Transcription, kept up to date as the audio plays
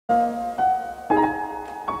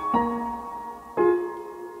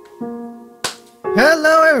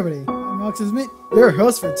Hello everybody, I'm Roxasmint, your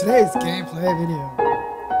host for today's gameplay video.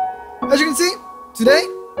 As you can see, today,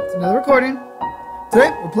 it's another recording.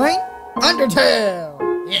 Today, we're playing Undertale!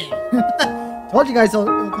 Yeah! Told you guys it'll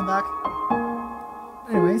come back.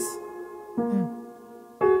 Anyways, yeah.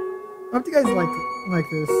 I hope you guys like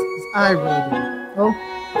this, because I really do. Oh,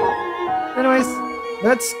 anyways,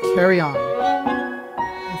 let's carry on.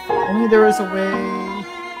 If only there was a way...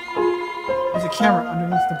 There's a camera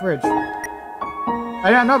underneath the bridge. I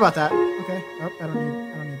didn't know about that. Okay. Oh, I don't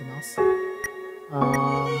need the mouse. Okay.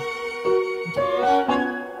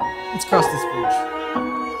 Let's cross this bridge.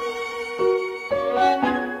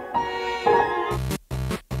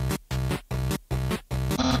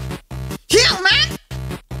 Human!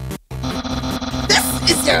 This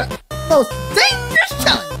is your most dangerous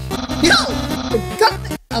challenge! Behold, the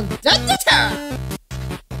gauntlet of Undertale!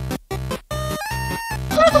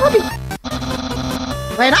 Where's the ruby?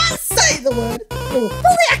 When I say the word, it will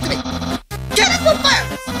fully activate! Get in the fire!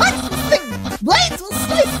 Spikes will sting! Blades will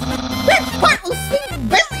slice! Each part will swing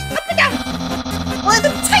barely up and down! Only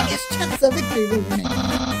the tiniest chance of victory will remain.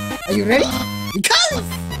 Are you ready? Because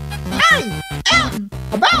I am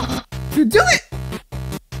about to do it!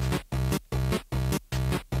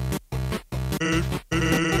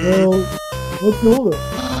 Well, what's the hold up?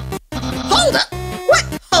 Hold up! What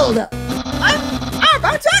hold up? I'm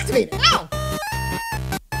about to activate it now!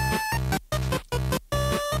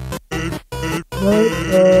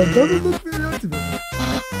 Doesn't look very activated.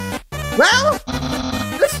 Well,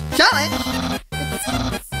 this challenge, it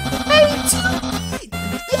seems way too easy.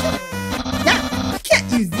 Yeah, I can't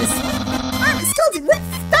use this one. I'm a skeleton with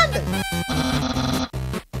standards.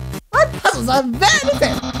 My puzzles are very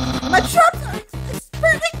fair, and my traps are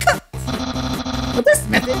expertly cooked. But this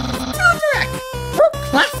method is too direct. No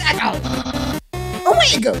class at all. Away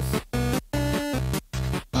it goes.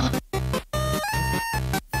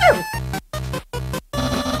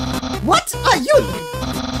 What are you doing?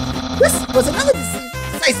 This was another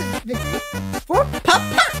decisive victory for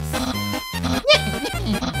Papyrus!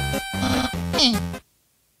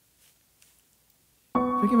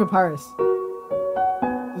 Speaking of Papyrus,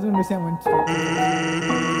 doesn't understand when to start.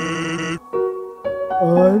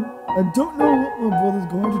 I don't know what my brother's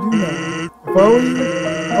going to do now. If I were you,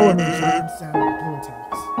 I would make sure I understand blue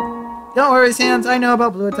attacks. Don't worry, Sans, I know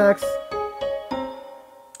about blue attacks.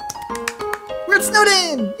 We're at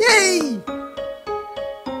Snowden! Yay!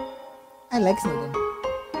 I like Snowden.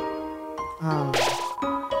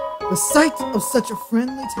 The sight of such a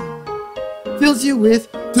friendly town fills you with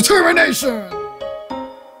determination!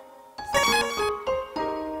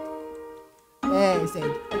 Hey,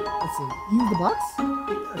 saved. Let's see. Use the box?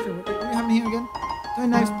 Yeah, sure. What do you have in here again? Don't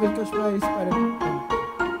knife, split, go spider.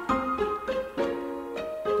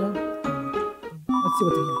 Let's see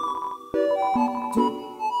what's in here.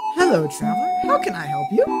 Hello, traveler. How can I help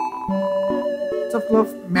you? Tough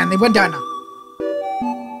glove, manly bandana.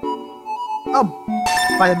 Oh,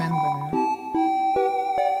 buy the manly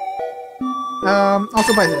bandana.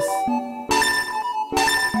 Also buy this.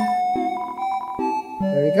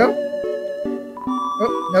 There you go.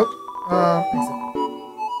 Oh, nope. Exit.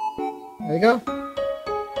 There you go.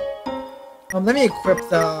 Let me equip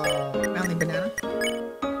the manly banana.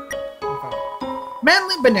 Okay.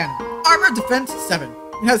 Manly banana. Armor defense 7.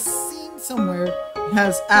 It has seen somewhere. It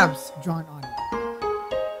has abs drawn on it.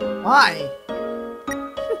 Why?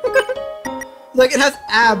 Like, it has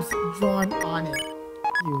abs drawn on it.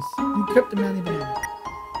 Use. You equip the manly banana.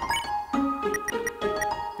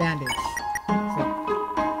 Bandage. So,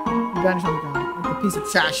 you bandage on the ground. Like the piece of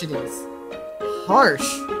trash it is. Harsh.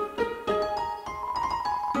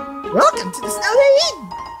 Welcome to the Snowden Inn!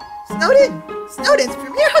 Snowden's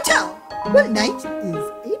premier hotel. One night is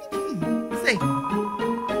 80 degrees. Say, you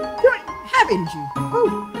don't have ADG. Oh,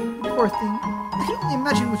 you poor thing. I can only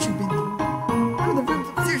imagine what you've been through. One of the rooms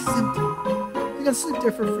upstairs is empty. You can sleep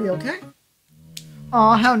there for free, okay?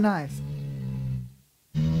 Aw, how nice.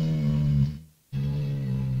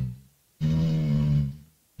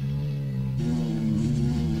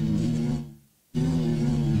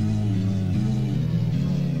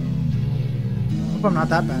 Hope I'm not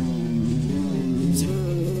that bad.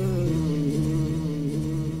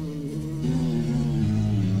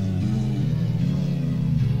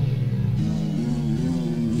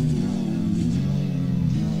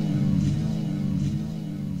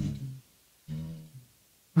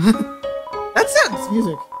 That sounds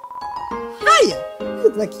music. Hiya! You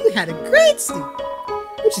look like you had a great sleep,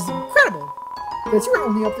 which is incredible. But you were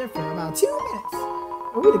only up there for about 2 minutes.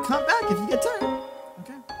 Are we to come back if you get tired?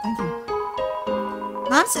 Okay, thank you.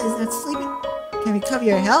 Mom says that sleeping can recover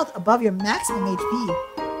your health above your maximum HP.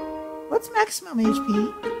 What's maximum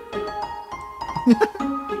HP?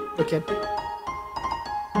 The kid.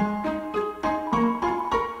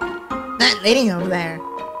 That lady over there.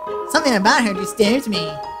 Something about her just scares me.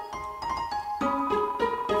 Isn't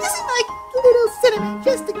like little Cinnamon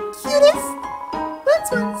just the cutest?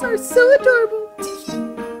 Those ones are so adorable.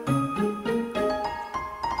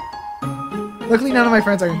 Luckily, none of my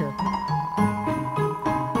friends are here.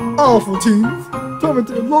 Awful teens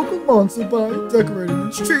tormented a local monster by decorating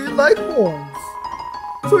its tree like horns.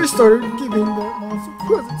 So he started giving that monster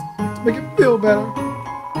presents to make it feel better.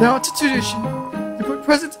 Now it's a tradition to put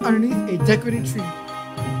presents underneath a decorated tree.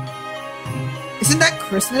 Isn't that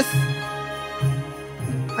Christmas?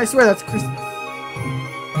 I swear that's Christmas.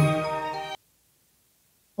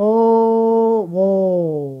 Oh,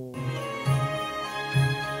 whoa.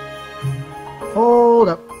 Hold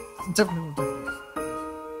up. It's definitely different.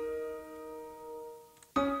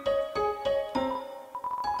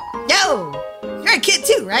 Yo! You're a kid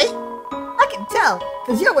too, right? I can tell,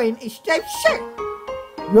 because you're wearing a striped shirt.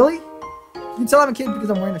 Really? You can tell I'm a kid because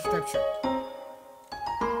I'm wearing a striped shirt.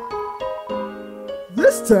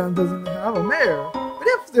 This town doesn't have a mayor, but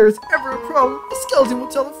if there's ever a problem, the skeleton will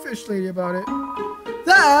tell the fish lady about it.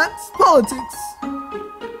 That's politics.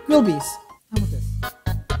 Grillbees. How about this?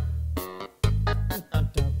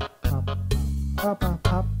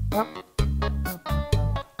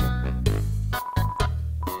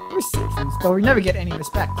 We're centuries, but we never get any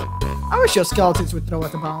respect. I wish your skeletons would throw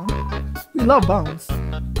us a bone. We love bones.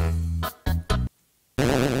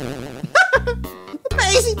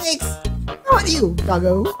 Amazing mix! How about you,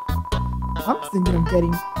 doggo? I'm thinking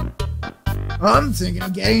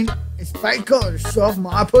of getting a spiked collar to show off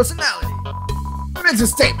my personality. But it's a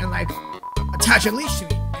statement like, attach a leash to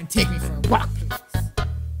me and take me for a walk, please.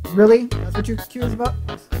 Really? That's what you're curious about?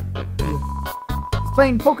 He's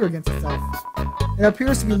playing poker against himself. It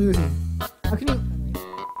appears to be losing. How can you... Anyway.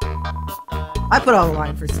 I put out a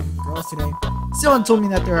line for some girls today. Someone told me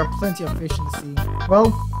that there are plenty of fish in the sea.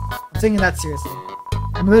 Well, I'm taking that seriously.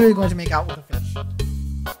 I'm literally going to make out with a fish.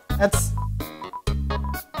 That's...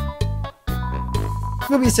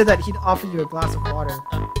 Ruby said that he'd offer you a glass of water,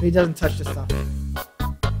 but he doesn't touch the stuff.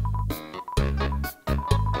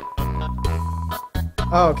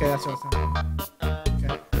 Oh, okay, that's what I was saying.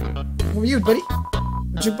 Okay. What were you, buddy?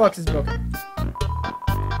 The jukebox is broken.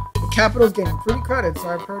 The capital's getting pretty crowded, so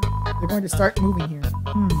I've heard they're going to start moving here.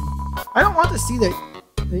 I don't want to see the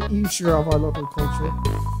issue of our local culture,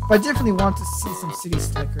 but I definitely want to see some city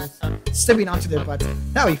slickers stepping onto their butts.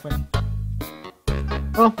 That would be funny.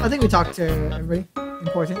 Well, I think we talked to everybody.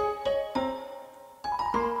 Important.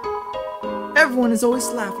 Everyone is always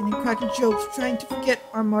laughing and cracking jokes, trying to forget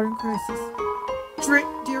our modern crisis.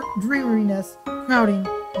 Dreariness, crowding,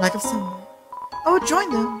 lack of sunlight. I would join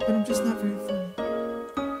them, but I'm just not very funny.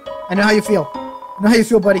 I know how you feel. I know how you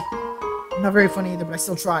feel, buddy. I'm not very funny either, but I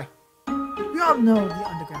still try. We all know the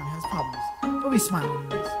underground has problems, but we smile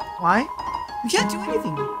anyways. Why? We can't do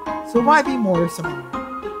anything, so why be more similar?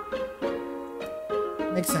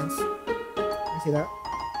 Makes sense. See that?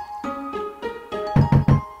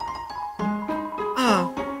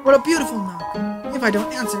 Ah, what a beautiful knock. If I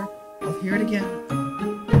don't answer, I'll hear it again.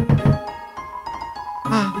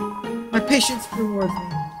 Ah, my patience rewards me.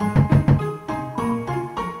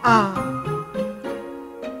 Ah.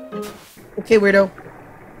 Okay, weirdo.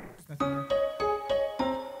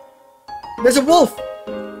 There's a wolf!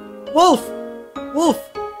 Wolf! Wolf!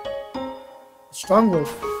 A strong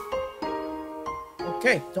wolf.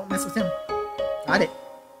 Okay, don't mess with him. Got it.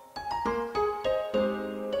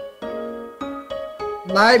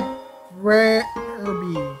 Library.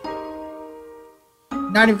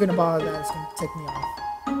 Not even gonna bother that. It's gonna tick me off.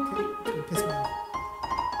 Okay, it's gonna piss me off.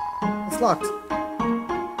 It's locked.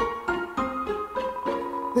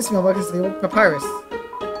 This mailbox is labeled papyrus.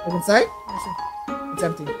 Look inside. It's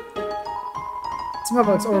empty. This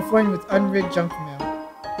mailbox overflowing with unread junk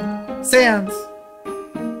mail. Sands.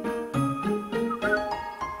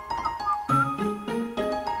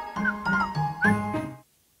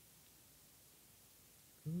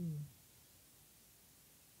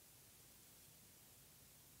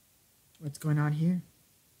 What's going on here?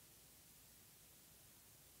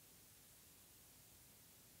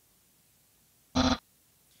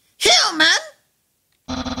 Hell, man!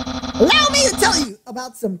 Allow me to tell you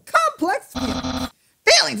about some complex feelings.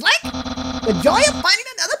 Feelings like the joy of finding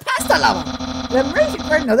another pasta lover, the admiration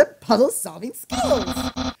for another puzzle-solving skills,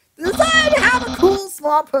 the desire to have a cool,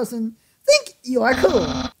 small person think you are cool.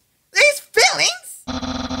 These feelings,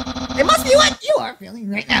 it must be what you are feeling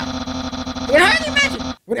right now. You can hardly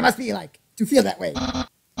imagine what it must be like to feel that way.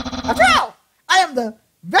 After all, I am the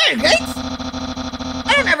very great.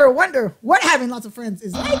 I don't ever wonder what having lots of friends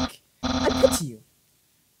is like. I pity you.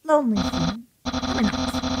 Lonely friend. Never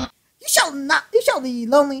not. You shall be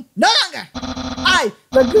lonely no longer. I,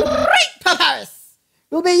 the great Papyrus,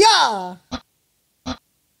 will be your...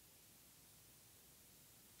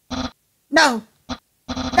 No.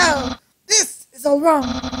 No. This is all wrong.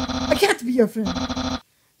 I can't be your friend.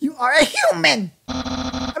 You are a human.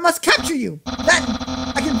 I must capture you. Then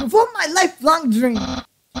I can perform my lifelong dream.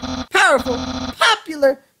 Powerful,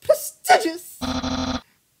 popular, prestigious.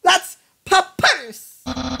 That's Papyrus,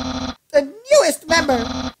 the newest member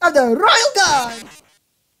of the Royal Guard.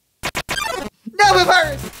 No,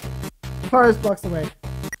 Papyrus! Papyrus blocks away.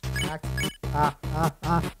 I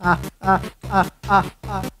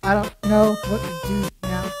don't know what to do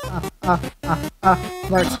now.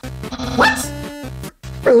 Flirt. What?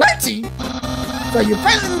 Flirting? So you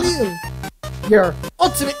finally reveal your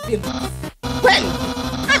ultimate feelings. Well,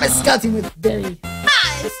 I'm a skeleton with very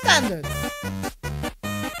high standards.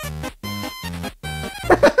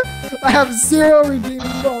 I have 0 redeeming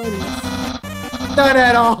qualities. None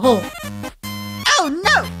at all. Oh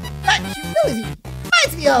no! That humility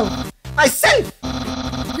reminds me of myself!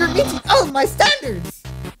 You're meeting all my standards!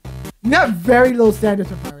 You have very low standards,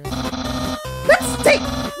 Papyrus. Let's take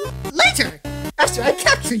later, after I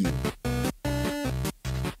capture you!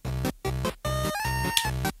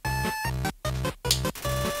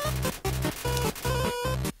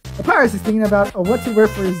 Papyrus is thinking about what to wear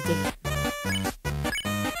for his date.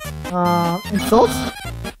 Insults?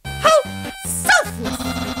 How selfless!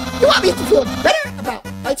 You want me to feel better about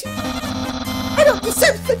fighting? I don't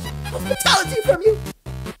deserve such hospitality from you!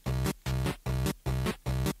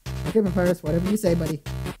 Okay, Papyrus, whatever you say, buddy.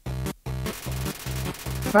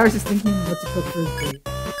 Papyrus is thinking what to cook for his date.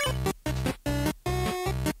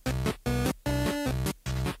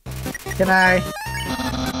 Can I?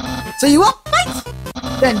 So you won't fight?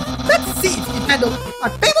 Then let's see if you can handle our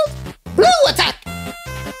fabled blue attack!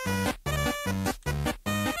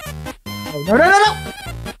 Oh, no!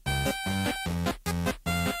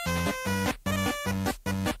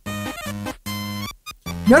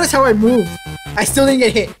 Notice how I moved. I still didn't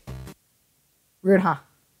get hit. Weird, huh?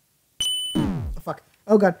 Oh, fuck.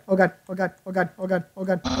 Oh god.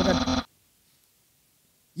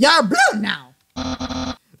 You're blue now!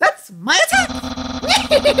 That's my attack!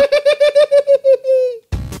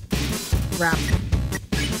 Crap.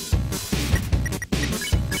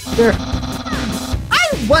 There. I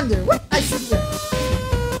wonder what I should wear.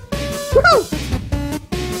 Woohoo!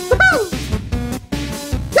 Woohoo!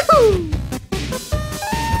 Yahoo!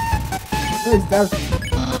 Where's that?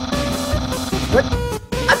 What?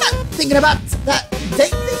 I'm not thinking about that date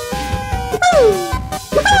thing. Woohoo!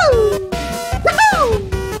 Woohoo! Woohoo!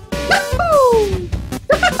 Woohoo!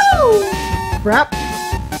 Woohoo! Crap.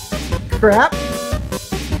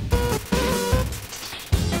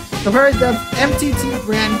 The bird dubs MTT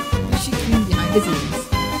brand she clean behind his ears.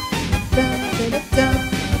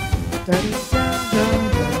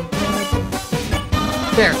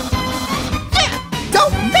 There. Yeah!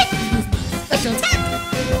 Don't make me use my special attack!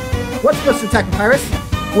 What special attack, Papyrus?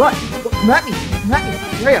 What? Come at me!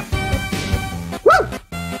 Where are you? Woo!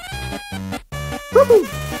 Woohoo!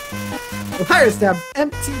 Papyrus stabs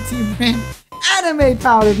MTT brand anime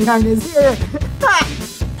powder behind his ear. Ha!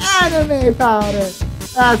 Anime powder.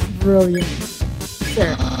 That's brilliant.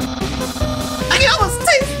 There. I can almost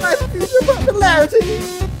taste my future popularity!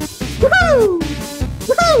 Woohoo!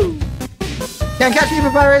 Woohoo! Can't catch me,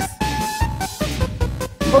 Papyrus.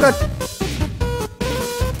 Oh god.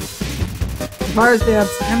 Papyrus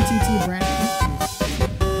stabs MTT brand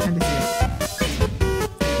behind his ear.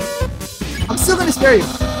 I'm still gonna spare you.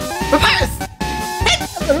 Papyrus! Head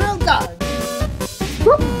of the Royal Guard!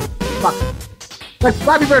 Whoop. Fuck. Like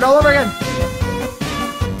Flappy Bird all over again.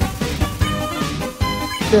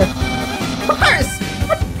 There. Papyrus!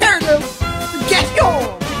 Prepare to get yours!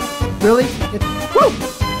 Really? Woo!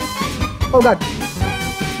 Oh god.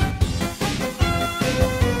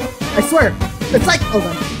 I swear. It's like, oh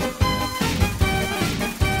god.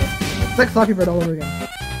 It's like Flappy Bird all over again.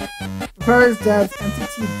 Papyrus dabs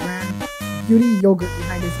MTT brand beauty yogurt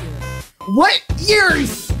behind his ear. What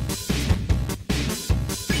ears?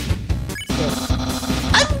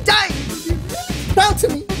 I'm dying! You'll be really proud to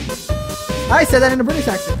me! I said that in a British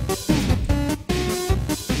accent.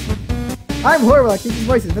 I'm horrible at keeping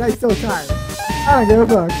voices, but I still try. I don't give a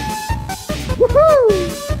fuck. Woohoo!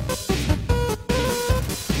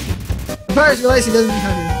 Papyrus realizes he doesn't need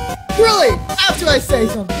hungry. Really? After I say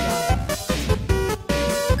something about it.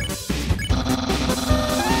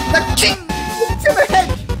 The king will trim a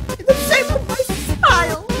hedge in the shape of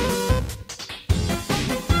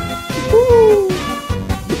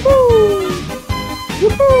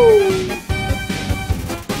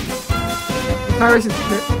Papyrus is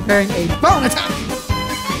preparing a bone attack.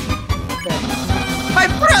 My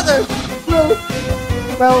brother will,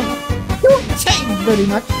 Well, won't change very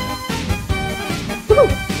much. woo,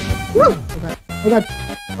 woo. Oh god,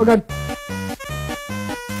 oh god.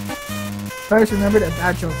 Papyrus remembered a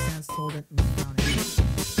bad joke Sans told it and was frowning.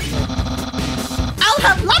 I'll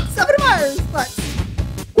have lots of admirers, but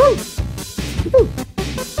Woo! Woo!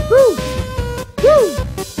 Woo! Woo!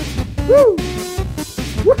 Woo!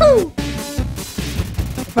 Woohoo!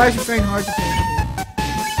 Papyrus is trying hard to play.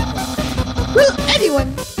 will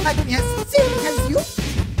anyone like me as sincerely as you?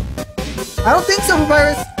 I don't think so,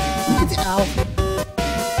 Papyrus. Ow.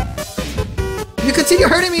 You continue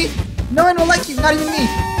hurting me. No one will like you, not even me.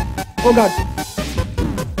 Oh god.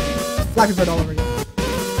 Flappy Bird all over again.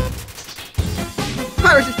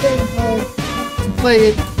 Papyrus is trying hard to play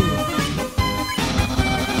it cool.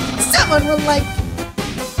 Someone will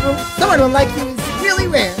like you is really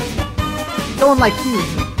rare. Someone like you.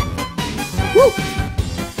 Woo!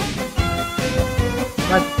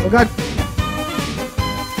 Oh god.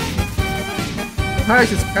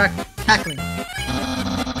 Papyrus is cackling.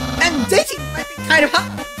 And dating might be kind of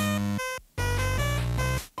hard.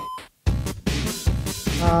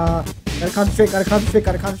 Gotta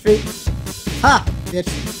concentrate. Ha!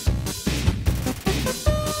 Bitch.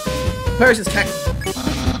 Papyrus is cackling.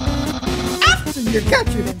 After you're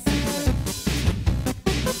captured in some way.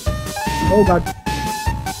 Oh god.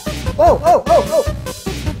 Oh!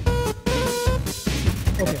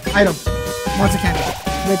 Okay, item. Monster candy.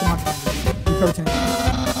 Make the monster candy. Be protein.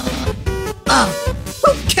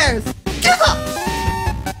 Who cares? Give up!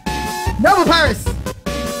 No, Papyrus!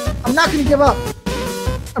 I'm not gonna give up.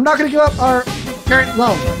 I'm not gonna give up our apparent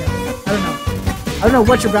love, I guess. I don't know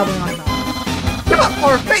what you're babbling on about. Give up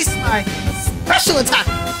or face my special attack!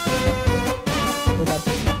 Oh god.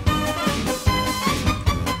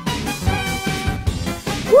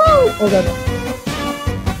 Woo! Oh god.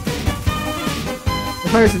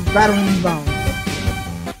 Papyrus is battling his bones.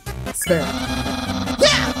 Spare.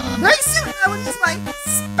 Yeah! Very soon I will use my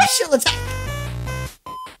special attack!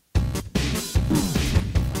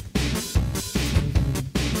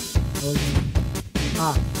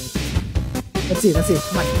 Ah. Let's see.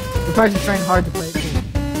 Come on. Papyrus is trying hard to play it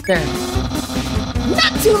cool. There.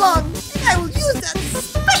 Not too long, and I will use that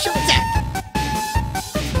special attack!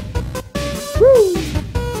 Woo!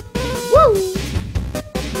 Woo!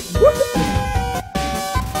 Woo!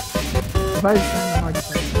 Papyrus is trying hard to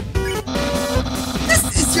play it. This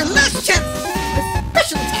is your last chance for a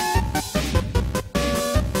special attack!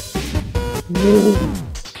 Woo!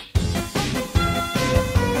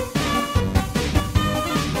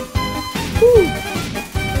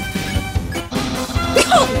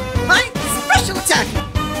 Behold! My special attack!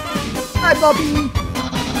 Hi, Bobby!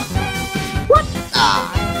 What?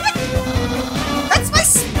 That's my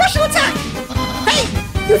special attack! Hey!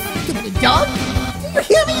 You stupid dog! Do you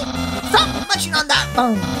hear me? Stop munching on that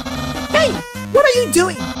bone! Hey! What are you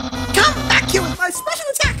doing? Come back here with my special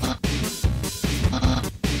attack!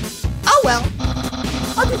 Oh well!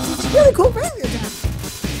 I'll just use a really cool failure attack!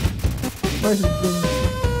 Papyrus is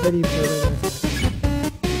getting ready for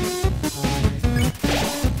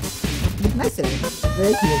the nice today.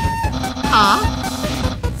 Very cool.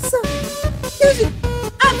 So, here's your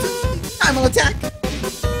absolutely normal attack!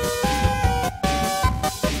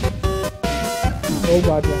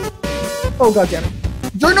 Oh god damn it.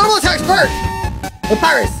 Your normal attacks hurt!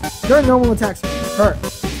 Papyrus, your normal attacks hurt.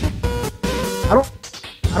 I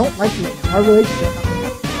don't like you. Our relationship.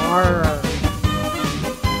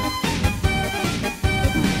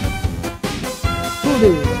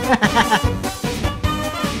 Voodoo.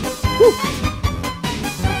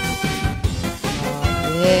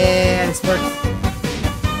 Yeah, this works.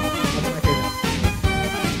 That's my favorite.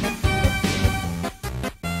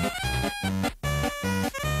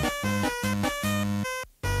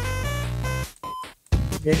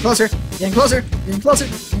 Getting closer.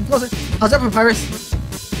 How's that, Papyrus?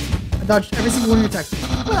 I dodged every single one of your attacks.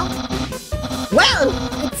 Well,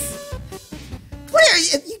 it's clear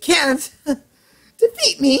you can't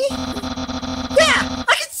defeat me. Yeah,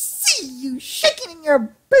 I can see you shaking in your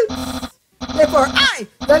boots. Therefore, I,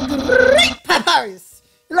 the great Papyrus,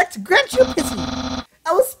 elect to grant you pity.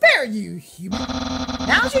 I will spare you, human.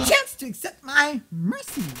 Now's your chance to accept my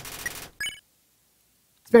mercy.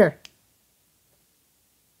 Spare.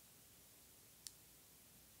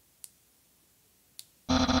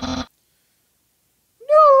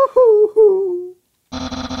 No!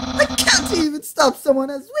 I can't even stop someone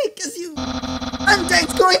as weak as you.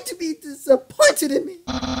 Undyne's going to be disappointed in me.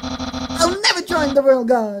 I'll never join the Royal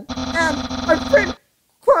Guard, and my friend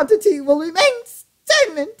quantity will remain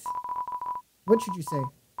stagnant. What should you say?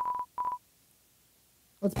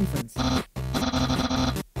 Let's be friends.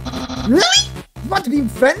 Really? You want to be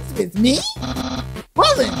friends with me?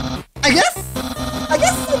 Well then, I guess I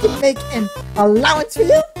can make an allowance for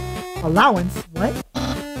you. Allowance? What?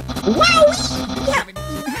 Wowee! We haven't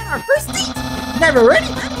even had our first date. Never already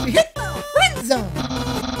managed to hit the friend zone.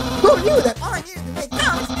 Who knew that all I needed to make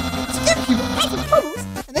counts was to give people lots of puzzles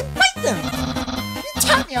and then fight them? You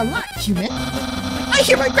taught me a lot, human. I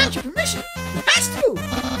hereby grant you permission to pass through.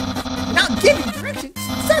 And I'll give you directions to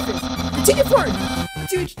the surface. Continue forward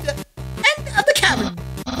until you reach the end of the cavern.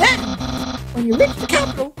 Then, when you reach the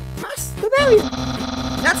capital, cross the barrier.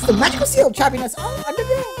 That's the magical seal trapping us all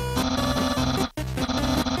underground.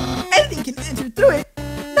 Anything can enter through it,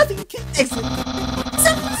 nothing can exit.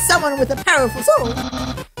 Except someone with a powerful soul,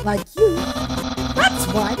 like you. That's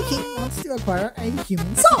why the king wants to acquire a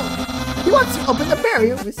human soul. He wants to open the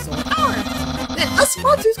barrier with soul power. Then us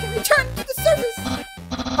monsters can return to the surface.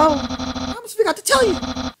 Oh, I almost forgot to tell you.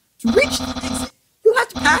 To reach the exit, you'll have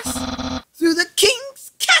to pass through the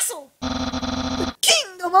king's castle. The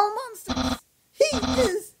king of all monsters. He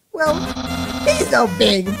is, well, he's no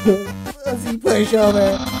big pussy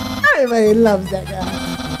pushover. Everybody loves that guy.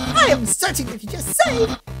 I am certain if you just say,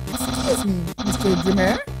 "Excuse me, Mr.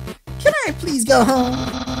 Dreamer, can I please go home?"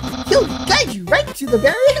 He'll guide you right to the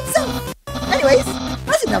barrier himself. Anyways,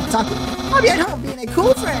 that's enough talking. I'll be at home being a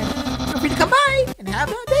cool friend. Feel free to come by and have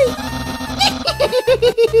a date.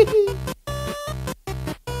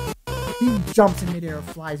 He jumps in midair or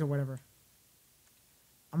flies or whatever.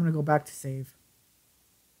 I'm gonna go back to save.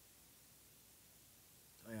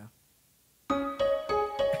 Oh yeah.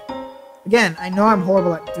 Again, I know I'm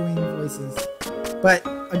horrible at doing voices, but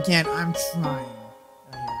again, I'm trying.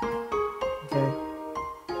 Okay.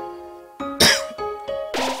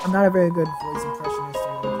 I'm not a very good voice impressionist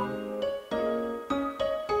or anything.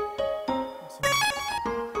 So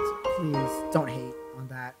please don't hate on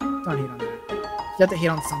that. Don't hate on that. If you have to hate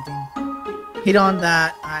on something, hate on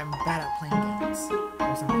that I'm bad at playing games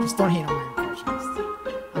or something. Just don't hate on my impressionist.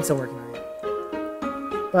 I'm still working on it.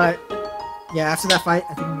 But yeah, after that fight,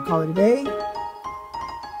 I think I'm gonna call it a day.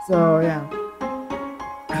 So yeah,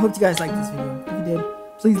 I hope you guys liked this video. If you did,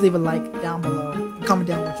 please leave a like down below and comment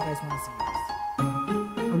down what you guys want to see next.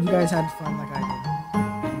 Hope you guys had fun like I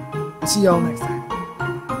did. I'll see you all next time.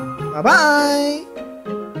 Bye bye.